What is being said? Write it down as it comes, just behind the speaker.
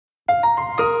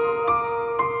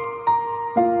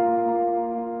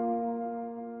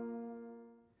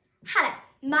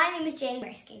My name is Jane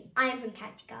Whiriskey. I am from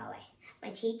County Galway.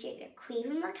 My teachers are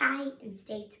Caoimhe, Mulcahy in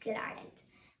State School Ireland.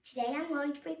 Today I'm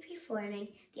going to be performing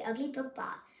The Ugly Book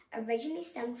Ball, originally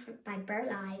sung by Burr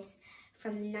Lives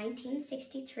from the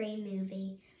 1963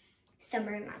 movie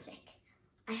Summer Magic.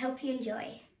 I hope you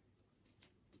enjoy.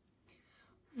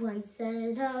 Once a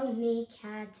lonely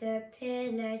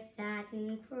caterpillar sat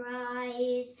and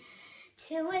cried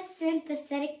to a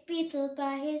sympathetic beetle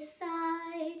by his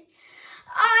side.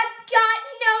 I've got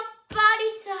nobody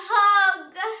to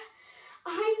hug.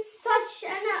 I'm such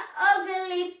an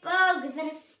ugly bug.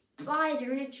 Then a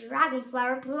spider and a dragonfly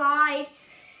replied,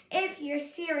 if you're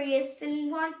serious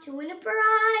and want to win a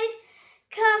bride,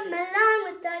 come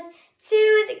along with us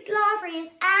to the glorious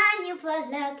annual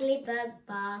ugly bug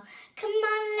ball. Come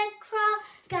on, let's crawl,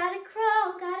 gotta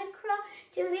crawl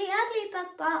to the ugly bug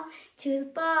ball, to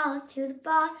the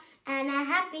ball, and a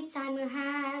happy time we'll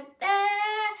have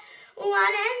there, one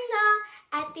and all,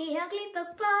 at the ugly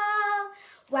bug ball.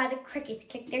 While the crickets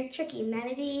clicked their tricky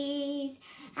melodies,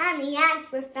 and the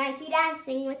ants were fancy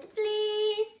dancing with the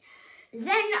fleas.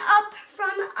 Then up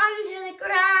from under the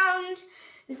ground,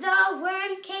 the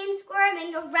worms came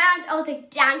squirming around. Oh, they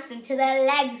danced until their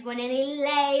legs were nearly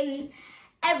lame.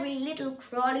 Every little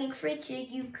crawling creature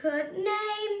you could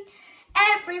name.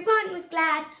 Everyone was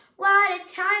glad. What a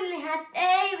time they had.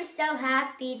 They were so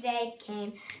happy they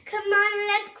came. Come on,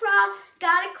 let's crawl,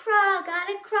 gotta crawl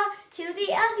to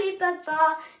the ugly bug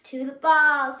ball, to the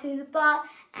ball,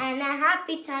 and a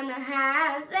happy time we'll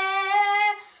have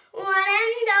there, one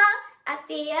and all, at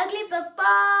the ugly bug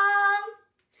ball.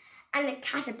 And the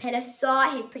caterpillar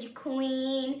saw his pretty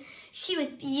queen. She was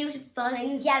beautiful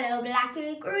in yellow, black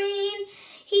and green.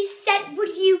 He said, would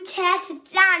you care to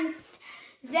dance?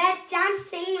 Their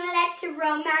dancing led to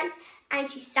romance, and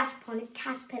she sat upon his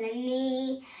caterpillar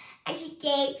knee, and she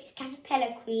gave his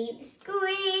caterpillar queen a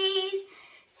squeeze.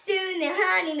 Soon their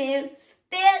honeymoon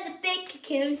built a big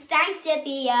cocoon thanks to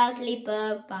the ugly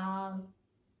bug ball.